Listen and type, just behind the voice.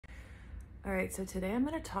All right, so today I'm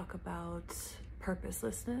going to talk about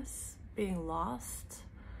purposelessness, being lost,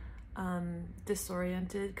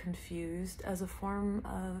 disoriented, confused as a form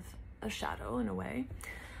of a shadow in a way,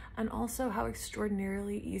 and also how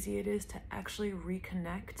extraordinarily easy it is to actually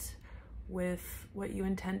reconnect with what you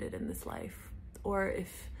intended in this life. Or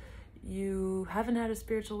if you haven't had a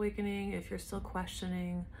spiritual awakening, if you're still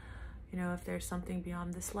questioning, if there's something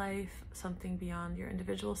beyond this life, something beyond your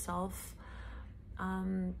individual self,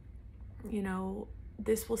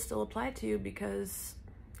 this will still apply to you because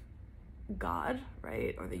God,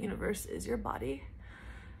 right, or the universe is your body,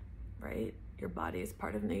 right? Your body is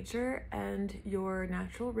part of nature, and your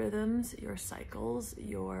natural rhythms, your cycles,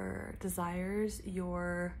 your desires,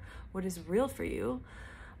 what is real for you,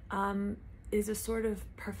 is a sort of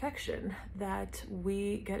perfection that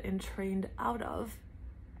we get entrained out of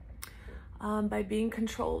by being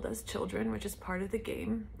controlled as children, which is part of the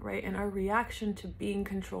game, right? And our reaction to being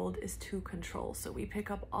controlled is to control. So we pick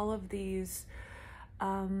up all of these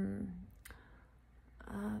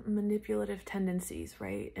manipulative tendencies,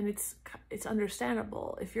 right? And it's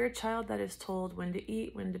understandable. If you're a child that is told when to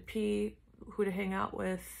eat, when to pee, who to hang out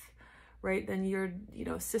with, right, then you're,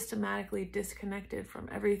 systematically disconnected from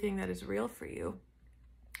everything that is real for you.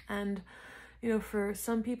 And for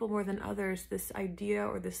some people more than others, this idea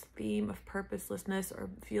or this theme of purposelessness or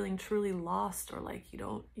feeling truly lost, or like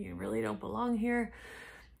you really don't belong here,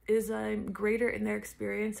 is greater in their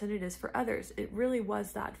experience than it is for others. It really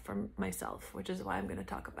was that for myself, which is why I'm going to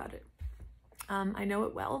talk about it. I know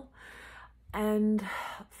it well. And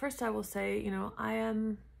first I will say, I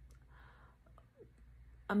am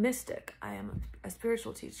a mystic. I am a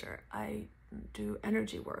spiritual teacher. I do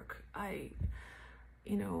energy work. I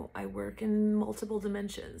work in multiple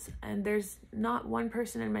dimensions, and there's not one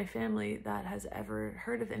person in my family that has ever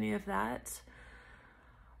heard of any of that.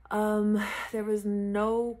 There was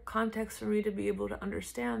no context for me to be able to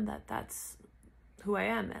understand that that's who I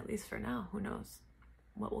am, at least for now. Who knows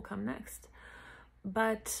what will come next?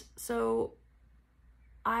 But so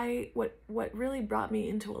what really brought me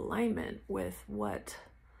into alignment with what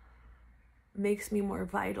makes me more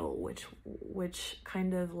vital, which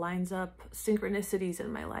kind of lines up synchronicities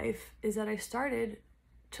in my life, is that I started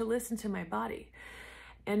to listen to my body.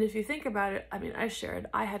 And if you think about it,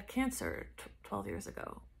 I had cancer 12 years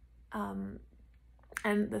ago. And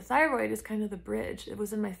the thyroid is kind of the bridge. It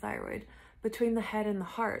was in my thyroid between the head and the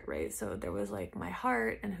heart, right? So there was like my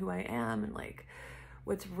heart and who I am and like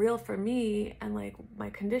what's real for me and like my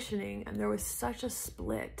conditioning. And there was such a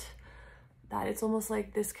split that it's almost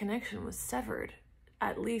like this connection was severed,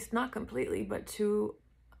 at least not completely, but to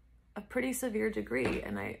a pretty severe degree.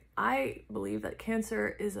 And I believe that cancer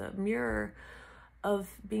is a mirror of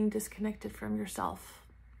being disconnected from yourself.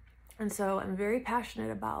 And so I'm very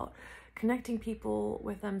passionate about connecting people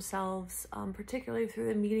with themselves, particularly through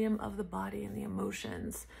the medium of the body and the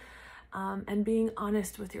emotions, and being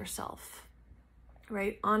honest with yourself,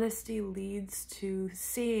 right? Honesty leads to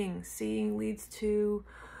seeing leads to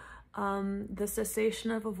the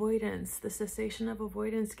cessation of avoidance. The cessation of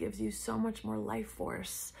avoidance gives you so much more life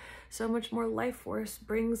force. So much more life force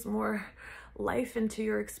brings more life into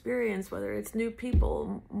your experience, whether it's new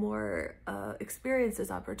people, more experiences,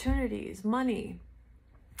 opportunities, money.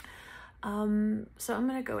 So I'm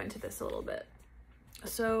going to go into this a little bit.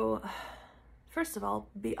 So first of all,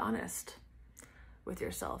 be honest with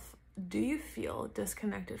yourself. Do you feel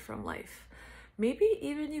disconnected from life? Maybe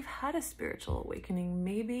even you've had a spiritual awakening.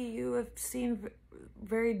 Maybe you have seen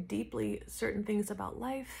very deeply certain things about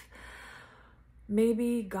life.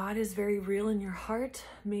 Maybe God is very real in your heart.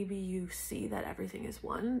 Maybe you see that everything is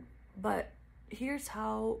one. But here's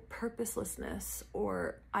how purposelessness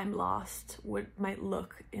or I'm lost might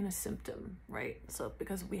look in a symptom, right? So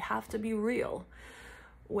because we have to be real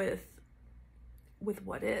with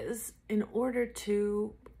what is in order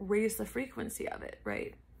to raise the frequency of it,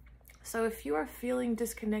 right? So if you are feeling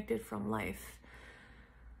disconnected from life,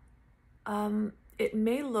 it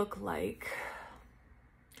may look like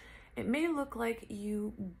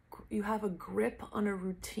you have a grip on a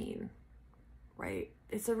routine, right?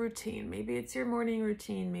 It's a routine. Maybe it's your morning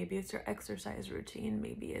routine. Maybe it's your exercise routine.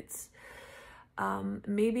 Maybe it's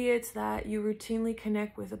that you routinely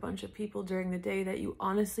connect with a bunch of people during the day that you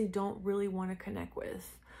honestly don't really want to connect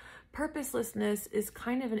with. Purposelessness is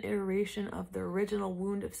kind of an iteration of the original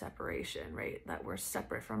wound of separation, right? That we're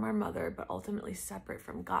separate from our mother, but ultimately separate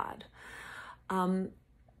from God. And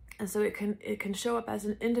so it can show up as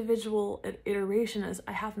an individual iteration as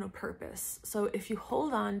I have no purpose. So if you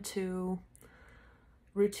hold on to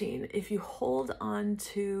routine, if you hold on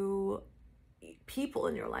to people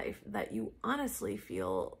in your life that you honestly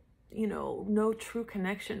feel, no true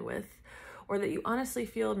connection with, or that you honestly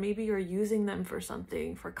feel maybe you're using them for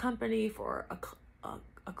something, for company, for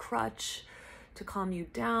a crutch, to calm you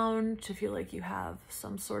down, to feel like you have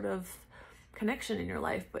some sort of connection in your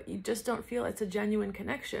life, but you just don't feel it's a genuine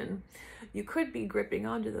connection, you could be gripping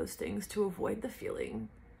onto those things to avoid the feeling,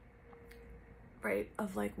 right,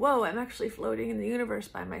 of like, whoa, I'm actually floating in the universe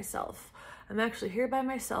by myself. I'm actually here by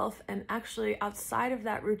myself, and actually outside of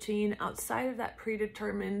that routine, outside of that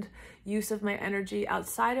predetermined use of my energy,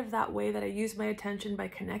 outside of that way that I use my attention by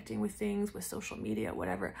connecting with things, with social media,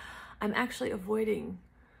 whatever, I'm actually avoiding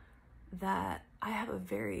that. I have a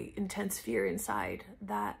very intense fear inside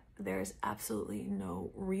that there's absolutely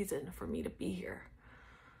no reason for me to be here,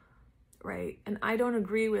 right? And I don't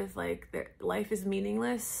agree with like life is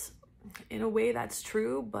meaningless. In a way that's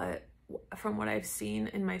true, but from what I've seen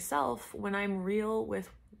in myself, when I'm real with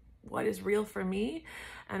what is real for me,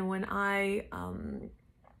 and when I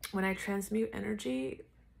transmute energy,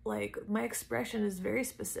 like my expression is very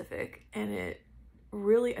specific, and it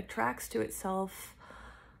really attracts to itself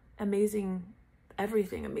amazing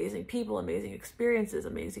everything, amazing people, amazing experiences,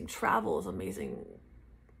 amazing travels, amazing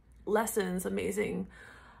lessons, amazing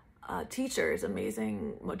teachers,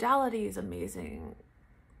 amazing modalities, amazing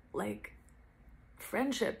like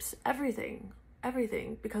friendships, everything,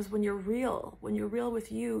 because when you're real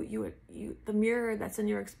with you, the mirror that's in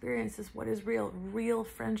your experience is what is real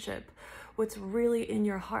friendship, what's really in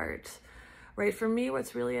your heart, right? For me,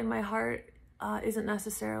 what's really in my heart isn't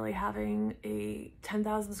necessarily having a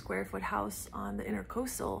 10,000 square foot house on the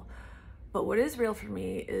Intercoastal, but what is real for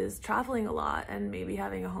me is traveling a lot and maybe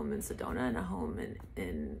having a home in Sedona and a home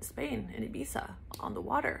in Spain, in Ibiza, on the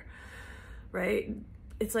water, right?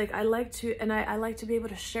 It's like I like to be able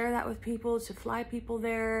to share that with people, to fly people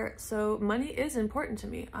there. So money is important to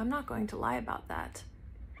me. I'm not going to lie about that.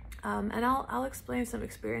 And I'll explain some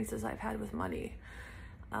experiences I've had with money,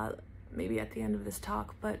 maybe at the end of this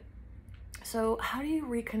talk. But so how do you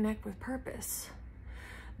reconnect with purpose?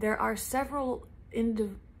 There are several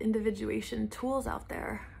individuation tools out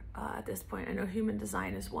there at this point. I know human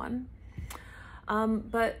design is one,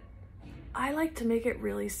 but I like to make it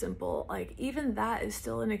really simple. Like even that is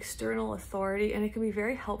still an external authority, and it can be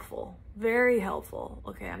very helpful, very helpful.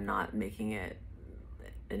 Okay, I'm not making it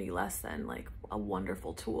any less than like a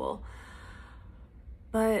wonderful tool,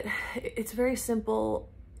 but it's very simple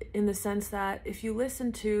in the sense that if you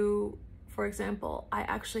listen to, for example, I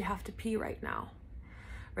actually have to pee right now,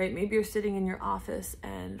 right? Maybe you're sitting in your office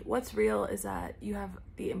and what's real is that you have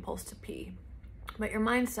the impulse to pee. But your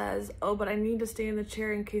mind says, oh, but I need to stay in the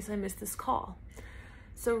chair in case I miss this call.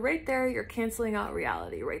 So right there, you're canceling out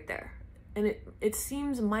reality right there. And it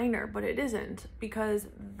seems minor, but it isn't, because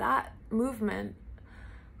that movement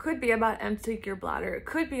could be about emptying your bladder. It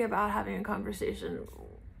could be about having a conversation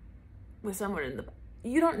with someone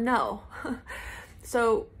you don't know.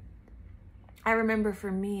 So I remember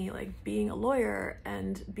for me, like being a lawyer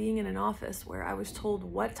and being in an office where I was told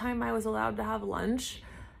what time I was allowed to have lunch,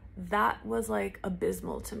 that was like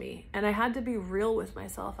abysmal to me. And I had to be real with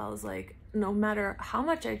myself. I was like, no matter how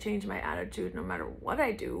much I change my attitude, no matter what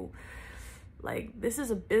I do, like this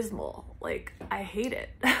is abysmal. Like I hate it.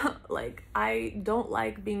 Like I don't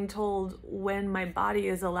like being told when my body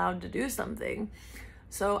is allowed to do something.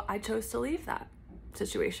 So I chose to leave that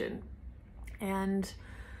situation. And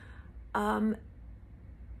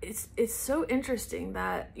it's so interesting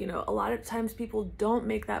that, you know, a lot of times people don't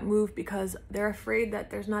make that move because they're afraid that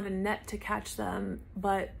there's not a net to catch them.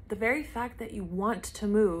 But the very fact that you want to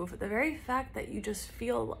move, the very fact that you just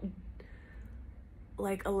feel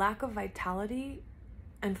like a lack of vitality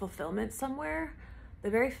and fulfillment somewhere, the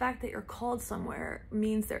very fact that you're called somewhere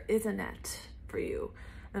means there is a net for you.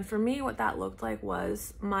 And for me, what that looked like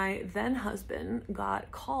was my then husband got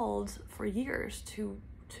called for years to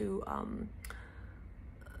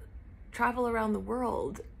travel around the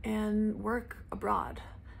world and work abroad.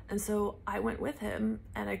 And so I went with him,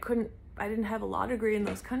 and I didn't have a law degree in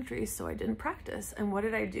those countries, so I didn't practice. And what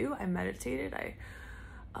did I do? I meditated.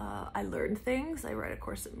 I learned things. I read A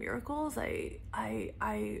Course in Miracles.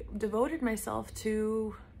 I devoted myself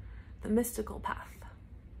to the mystical path,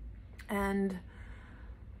 and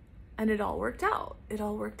it all worked out. It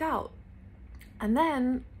all worked out. And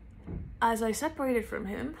then as I separated from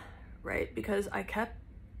him, right, because I kept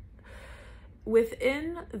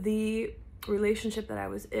within the relationship that I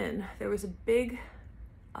was in, there was a big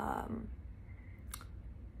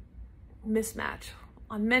mismatch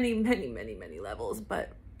on many levels.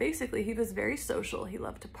 But basically, he was very social. He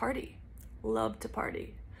loved to party.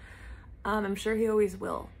 I'm sure he always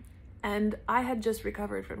will. And I had just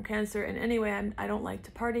recovered from cancer, and anyway, I don't like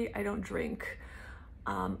to party. I don't drink.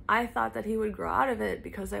 I thought that he would grow out of it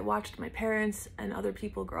because I watched my parents and other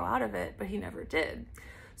people grow out of it, but he never did.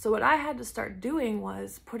 So what I had to start doing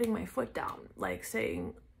was putting my foot down, like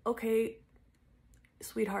saying, okay,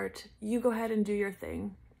 sweetheart, you go ahead and do your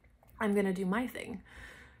thing. I'm going to do my thing,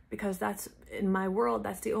 because that's, in my world,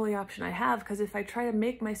 that's the only option I have. Because if I try to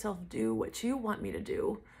make myself do what you want me to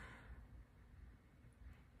do,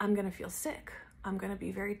 I'm going to feel sick. I'm going to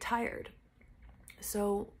be very tired.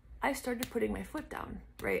 So I started putting my foot down,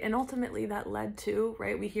 right? And ultimately that led to,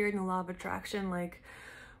 right, we hear in the law of attraction, like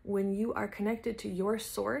when you are connected to your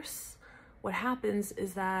source, what happens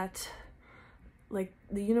is that like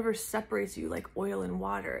the universe separates you like oil and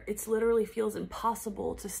water. It's literally feels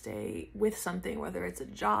impossible to stay with something, whether it's a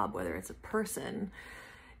job, whether it's a person.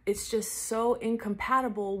 It's just so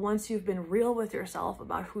incompatible once you've been real with yourself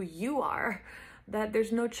about who you are, that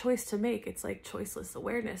there's no choice to make. It's like choiceless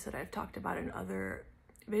awareness that I've talked about in other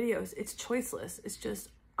videos. It's choiceless. It's just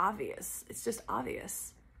obvious. It's just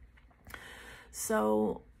obvious.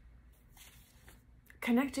 So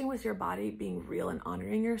connecting with your body, being real and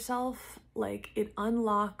honoring yourself, like it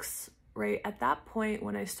unlocks, right? At that point,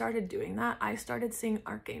 when I started doing that, I started seeing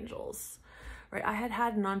archangels, right? I had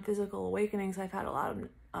had non-physical awakenings. I've had a lot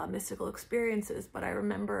of mystical experiences, but I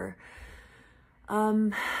remember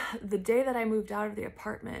the day that I moved out of the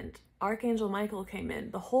apartment, Archangel Michael came in.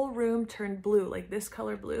 The whole room turned blue, like this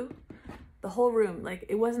color blue. The whole room, like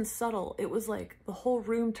it wasn't subtle. It was like the whole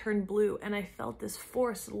room turned blue, and I felt this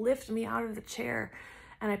force lift me out of the chair,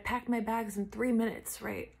 and I packed my bags in 3 minutes,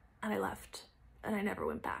 right? And I left, and I never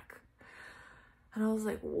went back. And I was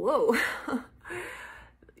like, whoa.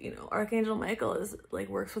 You know, Archangel Michael is like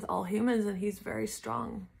works with all humans, and he's very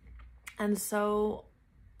strong. And so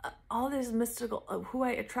all this mystical, who I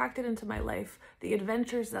attracted into my life, the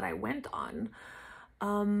adventures that I went on,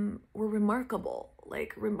 were remarkable,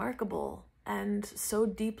 like remarkable and so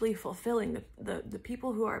deeply fulfilling. The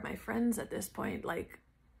people who are my friends at this point, like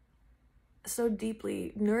so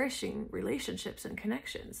deeply nourishing relationships and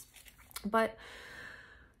connections. But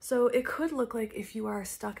so it could look like if you are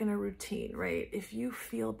stuck in a routine, right? If you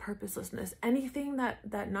feel purposelessness, anything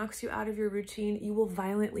that knocks you out of your routine, you will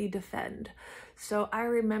violently defend. So I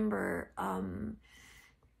remember,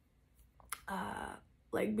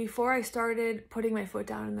 like before I started putting my foot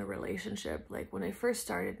down in the relationship, like when I first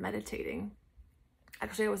started meditating,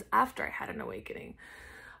 actually it was after I had an awakening,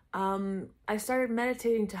 I started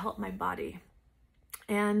meditating to help my body.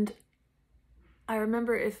 And I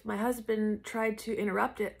remember if my husband tried to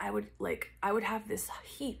interrupt it, I would have this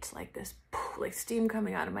heat, like this, like steam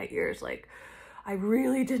coming out of my ears. Like I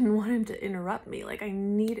really didn't want him to interrupt me. Like I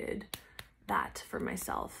needed that for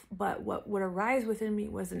myself. But what would arise within me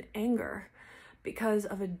was an anger because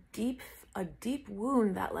of a deep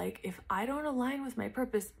wound that, like, if I don't align with my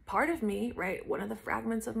purpose, part of me, right, one of the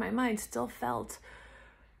fragments of my mind still felt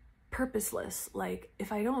purposeless. Like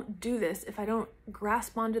if I don't do this, if I don't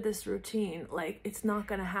grasp onto this routine, like it's not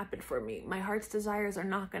going to happen for me. My heart's desires are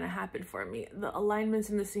not going to happen for me. The alignments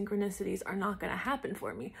and the synchronicities are not going to happen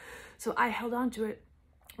for me. So I held on to it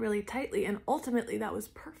really tightly, and ultimately that was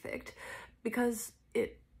perfect because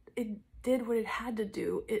it did what it had to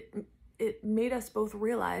do. It made us both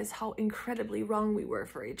realize how incredibly wrong we were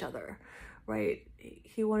for each other, right?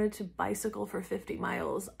 He wanted to bicycle for 50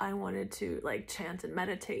 miles. I wanted to like chant and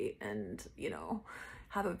meditate and, you know,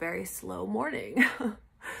 have a very slow morning.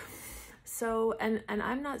 So, and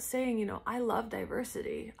I'm not saying, you know, I love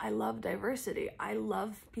diversity. I love diversity. I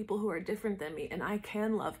love people who are different than me, and I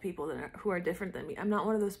can love people who are different than me. I'm not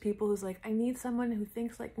one of those people who's like, I need someone who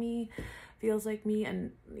thinks like me, feels like me,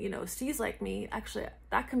 and, you know, sees like me. Actually,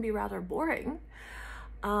 that can be rather boring.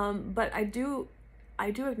 But I do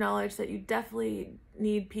acknowledge that you definitely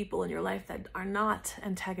need people in your life that are not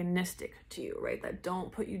antagonistic to you, right? That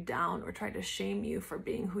don't put you down or try to shame you for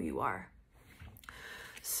being who you are.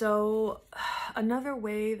 So another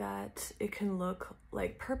way that it can look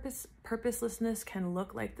like purposelessness can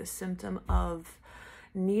look like the symptom of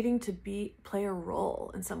needing to play a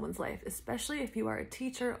role in someone's life, especially if you are a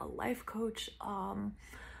teacher, a life coach,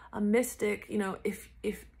 a mystic. You know, if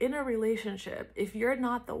in a relationship, if you're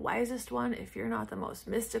not the wisest one, if you're not the most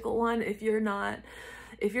mystical one, if you're not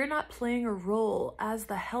playing a role as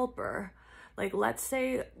the helper, like let's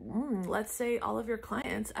say all of your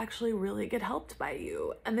clients actually really get helped by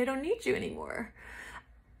you and they don't need you anymore,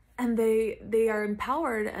 and they are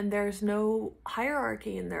empowered and there's no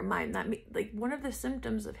hierarchy in their mind. That like one of the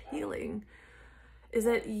symptoms of healing is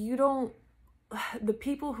that the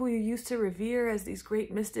people who you used to revere as these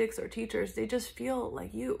great mystics or teachers, they just feel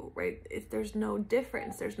like you, right? There's no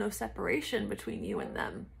difference. There's no separation between you and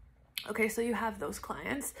them. Okay, so you have those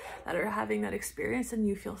clients that are having that experience and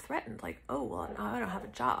you feel threatened, like, oh, well, now I don't have a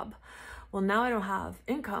job. Well, now I don't have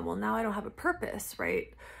income. Well, now I don't have a purpose,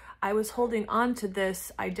 right? I was holding on to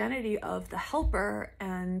this identity of the helper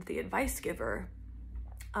and the advice giver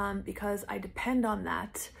because I depend on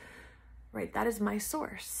that, right? That is my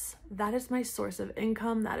source. That is my source of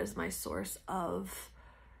income. That is my source of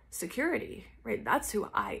security, right? That's who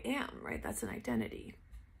I am, right? That's an identity.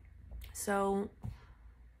 So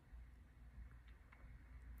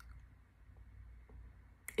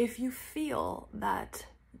if you feel that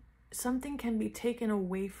something can be taken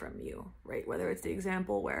away from you, right? Whether it's the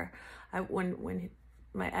example where when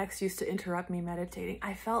my ex used to interrupt me meditating,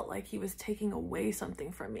 I felt like he was taking away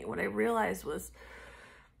something from me. What I realized was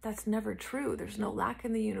that's never true. There's no lack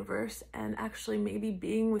in the universe. And actually maybe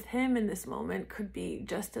being with him in this moment could be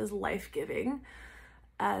just as life-giving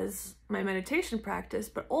as my meditation practice.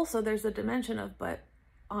 But also there's a dimension of, but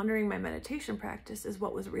honoring my meditation practice is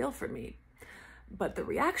what was real for me. But the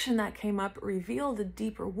reaction that came up revealed a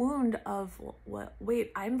deeper wound of, what,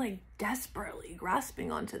 wait, I'm like desperately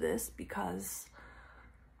grasping onto this because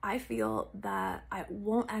I feel that I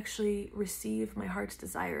won't actually receive my heart's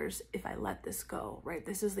desires if I let this go, right?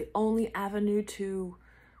 This is the only avenue to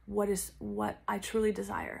what I truly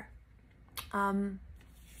desire.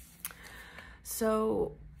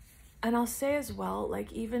 So, and I'll say as well,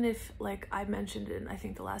 like, even if, like I mentioned in, I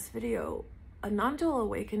think the last video, a non-dual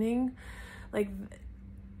awakening, like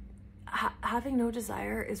having no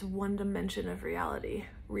desire is one dimension of reality.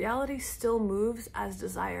 Reality still moves as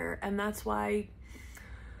desire. And that's why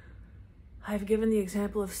I've given the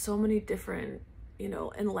example of so many different, you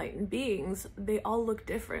know, enlightened beings. They all look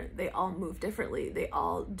different. They all move differently. They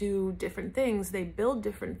all do different things. They build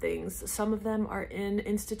different things. Some of them are in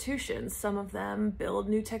institutions. Some of them build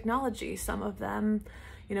new technology. Some of them,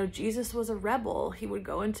 you know, Jesus was a rebel. He would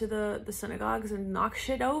go into the synagogues and knock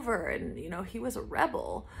shit over, and, you know, he was a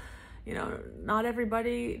rebel. You know, not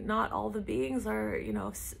everybody, not all the beings are, you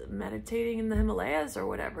know, meditating in the Himalayas or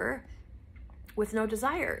whatever with no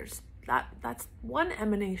desires. That's one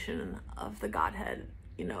emanation of the Godhead,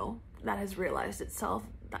 you know, that has realized itself.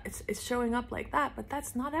 It's showing up like that, but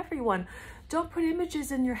that's not everyone. Don't put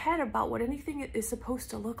images in your head about what anything is supposed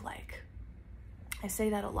to look like. I say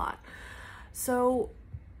that a lot. So,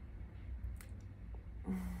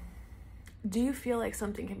 do you feel like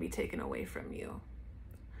something can be taken away from you?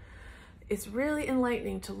 It's really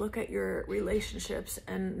enlightening to look at your relationships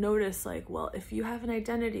and notice, like, well, if you have an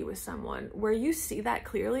identity with someone, where you see that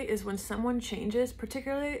clearly is when someone changes,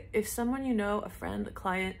 particularly if someone you know, a friend, a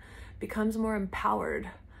client, becomes more empowered.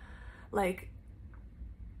 Like,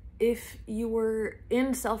 if you were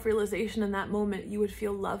in self-realization in that moment, you would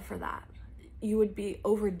feel love for that. You would be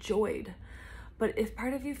overjoyed. But if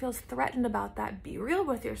part of you feels threatened about that, be real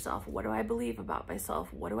with yourself. What do I believe about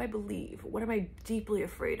myself? What do I believe? What am I deeply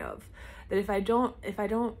afraid of? That if I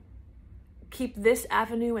don't keep this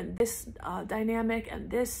avenue and this dynamic and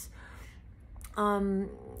this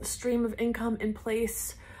stream of income in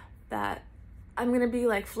place, that I'm gonna be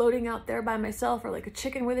like floating out there by myself, or like a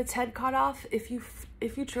chicken with its head cut off. If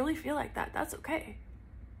you truly feel like that, that's okay.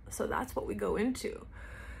 So that's what we go into,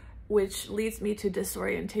 which leads me to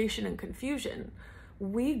disorientation and confusion.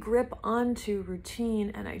 We grip onto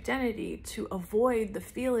routine and identity to avoid the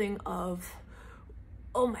feeling of,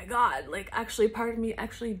 oh my God, like actually part of me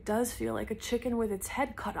actually does feel like a chicken with its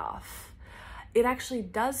head cut off. It actually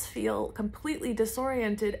does feel completely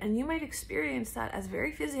disoriented, and you might experience that as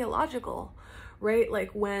very physiological, right?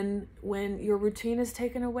 Like when your routine is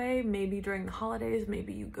taken away, maybe during the holidays,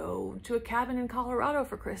 maybe you go to a cabin in Colorado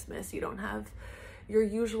for Christmas, you don't have your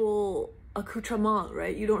usual accoutrement,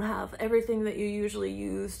 right? You don't have everything that you usually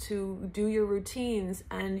use to do your routines,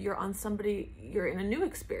 and you're in a new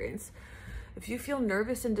experience. If you feel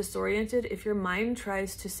nervous and disoriented, if your mind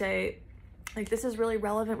tries to say, like, this is really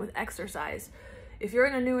relevant with exercise. If you're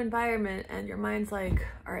in a new environment and your mind's like,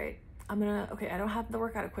 all right, I don't have the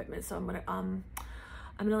workout equipment, so I'm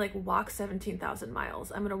gonna like walk 17,000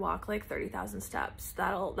 miles. I'm gonna walk like 30,000 steps.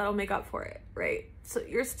 That'll make up for it, right? So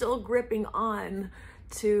you're still gripping on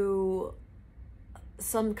to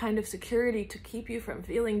some kind of security to keep you from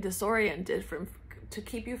feeling disoriented, to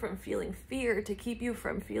keep you from feeling fear, to keep you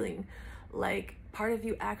from feeling like part of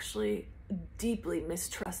you actually deeply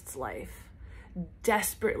mistrusts life,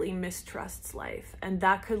 desperately mistrusts life. And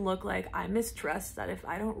that could look like, I mistrust that if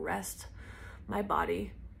I don't rest my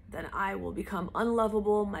body, then I will become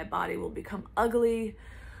unlovable, my body will become ugly.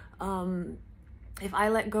 If I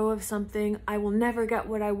let go of something, I will never get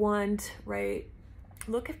what I want, right?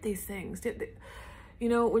 Look at these things. You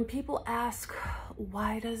know, when people ask,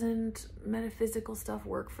 why doesn't metaphysical stuff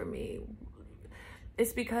work for me?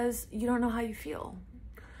 It's because you don't know how you feel.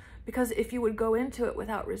 Because if you would go into it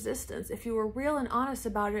without resistance, if you were real and honest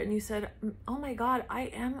about it and you said, oh my God,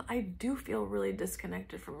 I do feel really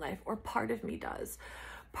disconnected from life, or part of me does.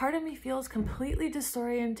 Part of me feels completely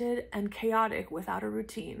disoriented and chaotic without a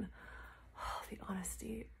routine. Oh, the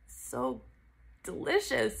honesty, so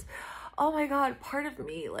delicious. Oh my God, part of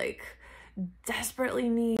me like desperately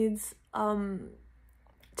needs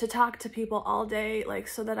to talk to people all day, like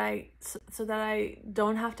so that I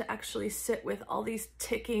don't have to actually sit with all these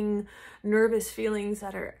ticking nervous feelings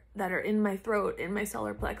that are in my throat, in my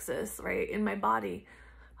solar plexus, right, in my body.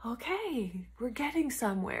 Okay, we're getting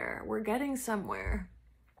somewhere.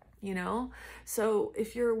 You know? So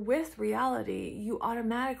if you're with reality, you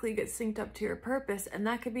automatically get synced up to your purpose, and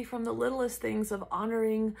that could be from the littlest things of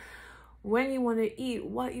honoring when you want to eat,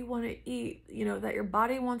 what you want to eat, you know, that your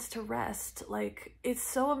body wants to rest. Like, it's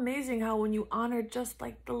so amazing how when you honor just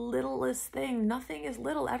like the littlest thing, nothing is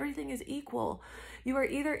little, everything is equal. You are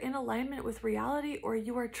either in alignment with reality, or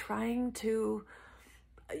you are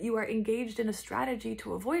engaged in a strategy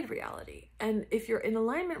to avoid reality. And if you're in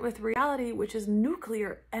alignment with reality, which is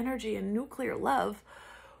nuclear energy and nuclear love,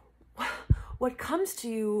 what comes to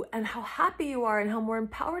you and how happy you are and how more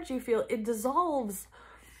empowered you feel, it dissolves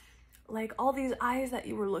like all these eyes that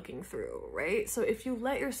you were looking through, right? So if you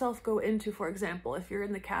let yourself go into, for example, if you're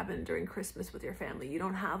in the cabin during Christmas with your family, you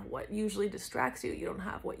don't have what usually distracts you, you don't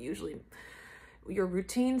have what usually your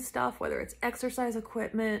routine stuff, whether it's exercise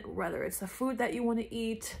equipment, whether it's the food that you want to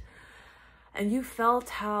eat, and you felt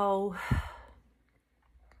how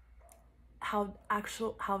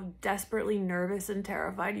desperately nervous and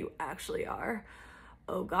terrified you actually are.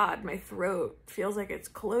 Oh God, my throat feels like it's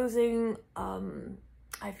closing.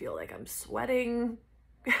 I feel like I'm sweating,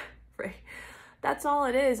 right? That's all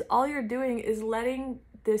it is. All you're doing is letting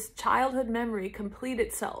this childhood memory complete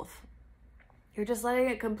itself. You're just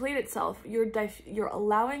letting it complete itself. You're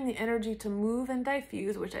allowing the energy to move and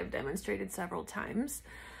diffuse, which I've demonstrated several times.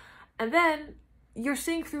 And then you're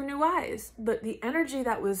seeing through new eyes. But the energy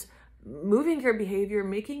that was moving your behavior,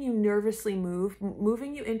 making you nervously move,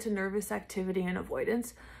 moving you into nervous activity and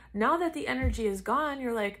avoidance, now that the energy is gone,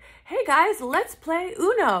 you're like, hey guys, let's play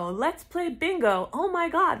Uno, let's play bingo. Oh my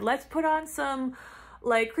God, let's put on some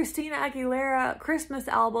like Christina Aguilera Christmas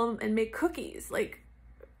album and make cookies. Like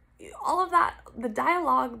all of that, the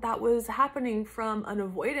dialogue that was happening from an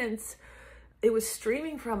avoidance, it was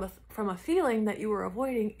streaming from a feeling that you were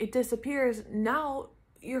avoiding, it disappears. Now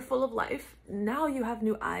you're full of life. Now you have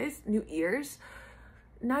new eyes, new ears.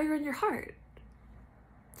 Now you're in your heart.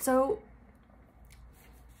 So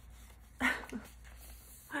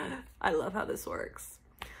I love how this works.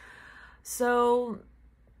 So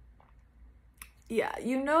yeah,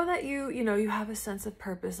 you know that you know, you have a sense of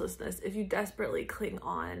purposelessness if you desperately cling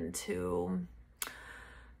on to,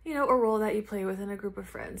 you know, a role that you play within a group of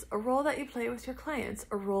friends, a role that you play with your clients,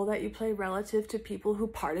 a role that you play relative to people who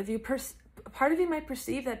part of you might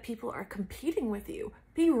perceive that people are competing with you.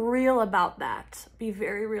 Be real about that. Be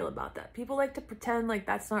very real about that. People like to pretend like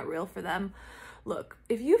that's not real for them. Look,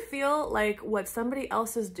 if you feel like what somebody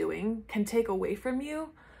else is doing can take away from you,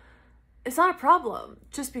 it's not a problem.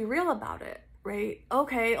 Just be real about it, right?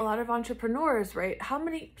 Okay, a lot of entrepreneurs, right? How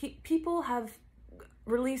many people have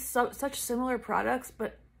released such similar products,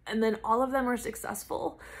 and then all of them are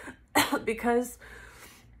successful because,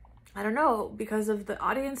 I don't know, because of the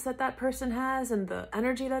audience that person has and the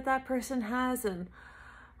energy that person has, and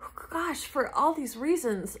gosh, for all these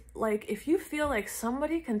reasons. Like, if you feel like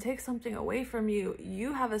somebody can take something away from you,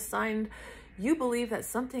 you have assigned, you believe that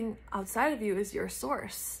something outside of you is your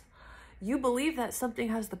source. You believe that something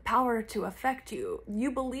has the power to affect you.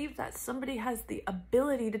 You believe that somebody has the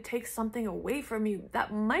ability to take something away from you.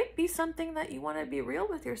 That might be something that you want to be real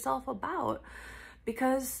with yourself about,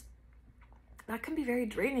 because that can be very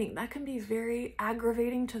draining. That can be very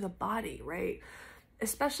aggravating to the body, right?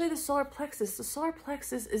 Especially the solar plexus. The solar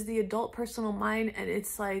plexus is the adult personal mind, and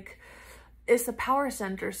it's like, it's the power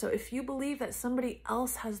center. So if you believe that somebody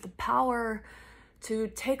else has the power to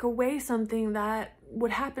take away something that would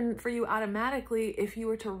happen for you automatically if you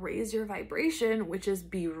were to raise your vibration, which is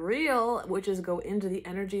be real, which is go into the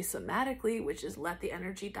energy somatically, which is let the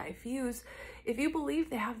energy diffuse. If you believe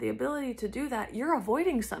they have the ability to do that, you're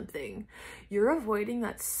avoiding something. You're avoiding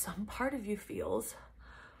that some part of you feels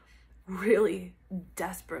really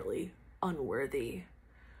desperately unworthy,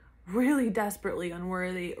 really desperately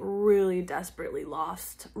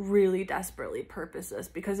lost, really desperately purposeless.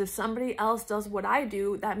 Because if somebody else does what I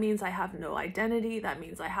do, that means I have no identity. That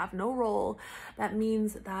means I have no role. That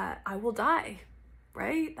means that I will die.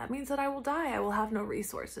 right? That means that I will die. I will have no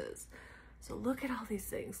resources. So look at all these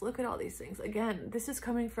things. Look at all these things. Again, this is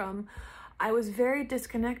coming from, I was very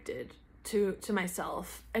disconnected to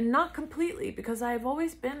myself, and not completely, because I've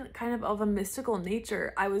always been kind of a mystical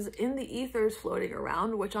nature. I was in the ethers floating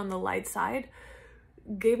around, which on the light side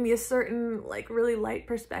gave me a certain like really light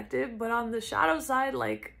perspective, but on the shadow side,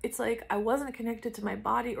 like it's like I wasn't connected to my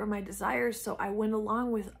body or my desires, so I went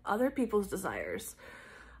along with other people's desires.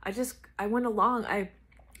 I went along.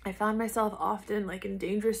 I found myself often like in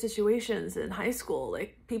dangerous situations in high school.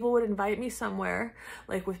 Like people would invite me somewhere,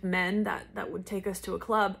 like with men that would take us to a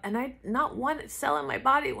club, and I not one cell in my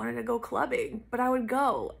body wanted to go clubbing, but I would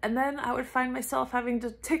go, and then I would find myself having to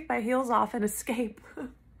take my heels off and escape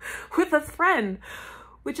with a friend,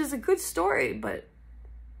 which is a good story. But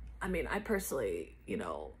I mean, I personally, you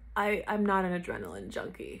know, I'm not an adrenaline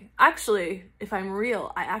junkie. Actually, if I'm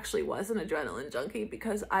real, I actually was an adrenaline junkie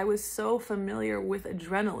because I was so familiar with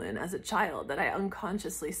adrenaline as a child that I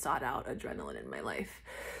unconsciously sought out adrenaline in my life.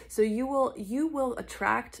 So you will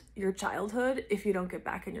attract your childhood if you don't get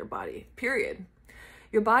back in your body, period.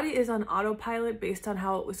 Your body is on autopilot based on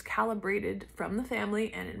how it was calibrated from the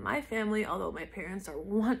family. And in my family, although my parents are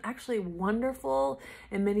actually wonderful,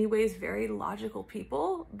 in many ways, very logical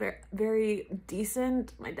people, very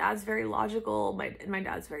decent. My dad's very logical. My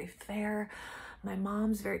dad's very fair. My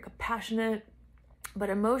mom's very compassionate. But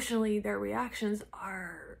emotionally, their reactions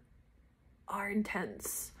are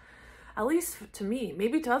intense. At least to me.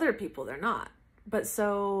 Maybe to other people, they're not. But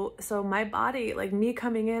so my body, like me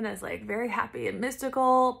coming in as like very happy and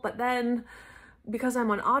mystical, but then because I'm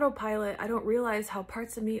on autopilot, I don't realize how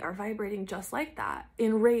parts of me are vibrating just like that,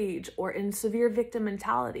 in rage or in severe victim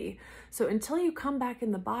mentality. So until you come back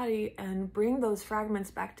in the body and bring those fragments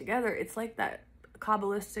back together, it's like that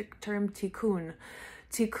Kabbalistic term tikkun.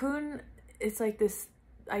 Tikkun, it's like this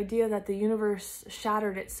idea that the universe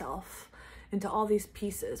shattered itself into all these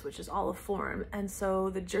pieces, which is all a form. And so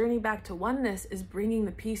the journey back to oneness is bringing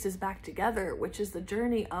the pieces back together, which is the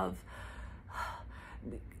journey of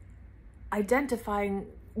identifying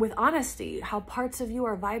with honesty how parts of you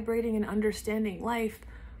are vibrating and understanding life,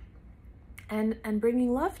 and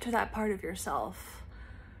bringing love to that part of yourself.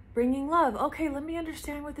 Bringing love. Okay, let me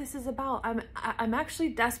understand what this is about. I'm actually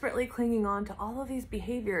desperately clinging on to all of these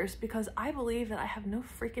behaviors because I believe that I have no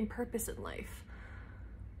freaking purpose in life.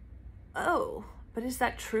 Oh, but is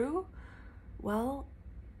that true? Well,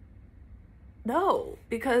 no,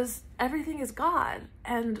 because everything is God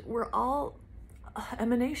and we're all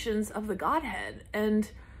emanations of the Godhead,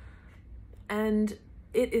 and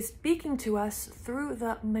it is speaking to us through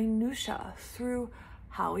the minutia, through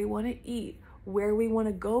how we want to eat, where we want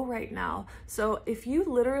to go right now. So if you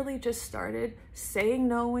literally just started saying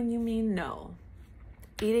no when you mean no,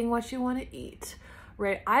 eating what you want to eat,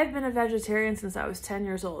 right? I've been a vegetarian since I was 10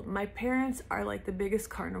 years old. My parents are like the biggest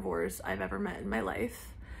carnivores I've ever met in my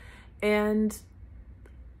life. And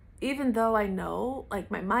even though I know, like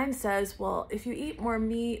my mind says, well, if you eat more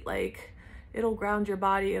meat, like it'll ground your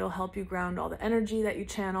body, it'll help you ground all the energy that you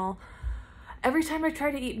channel. Every time I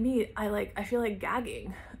try to eat meat, I feel like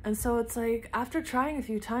gagging. And so it's like, after trying a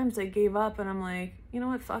few times, I gave up and I'm like, you know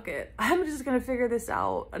what, fuck it. I'm just gonna figure this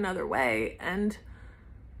out another way. And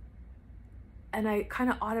I kind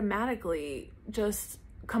of automatically just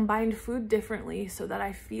combined food differently so that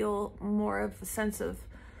I feel more of a sense of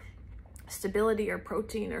stability or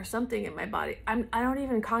protein or something in my body. I don't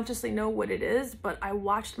even consciously know what it is, but I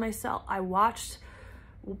watched my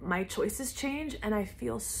choices change and I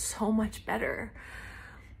feel so much better.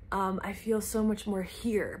 I feel so much more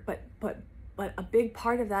here, but a big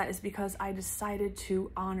part of that is because I decided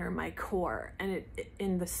to honor my core, and it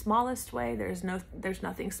in the smallest way. There's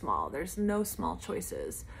nothing small. There's no small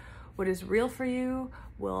choices. What is real for you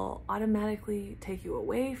will automatically take you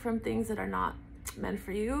away from things that are not meant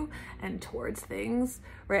for you and towards things,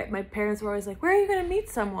 right? My parents were always like, where are you going to meet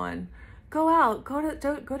someone? Go out, go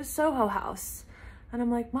to Soho House. And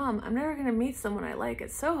I'm like, Mom, I'm never going to meet someone I like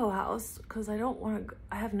at Soho House because I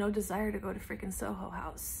have no desire to go to freaking Soho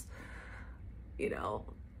House. You know,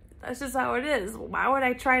 that's just how it is. Why would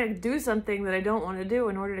I try to do something that I don't want to do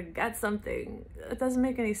in order to get something? It doesn't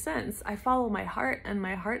make any sense. I follow my heart, and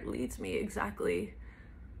my heart leads me exactly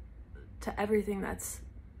to everything that's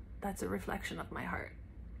a reflection of my heart.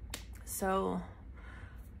 So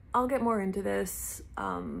I'll get more into this.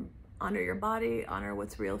 Honor your body, honor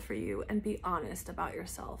what's real for you, and be honest about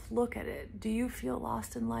yourself. Look at it. Do you feel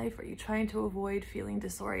lost in life? Are you trying to avoid feeling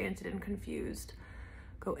disoriented and confused?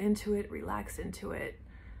 Go into it, relax into it,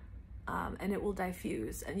 and it will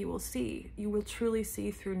diffuse, and you will truly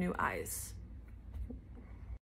see through new eyes.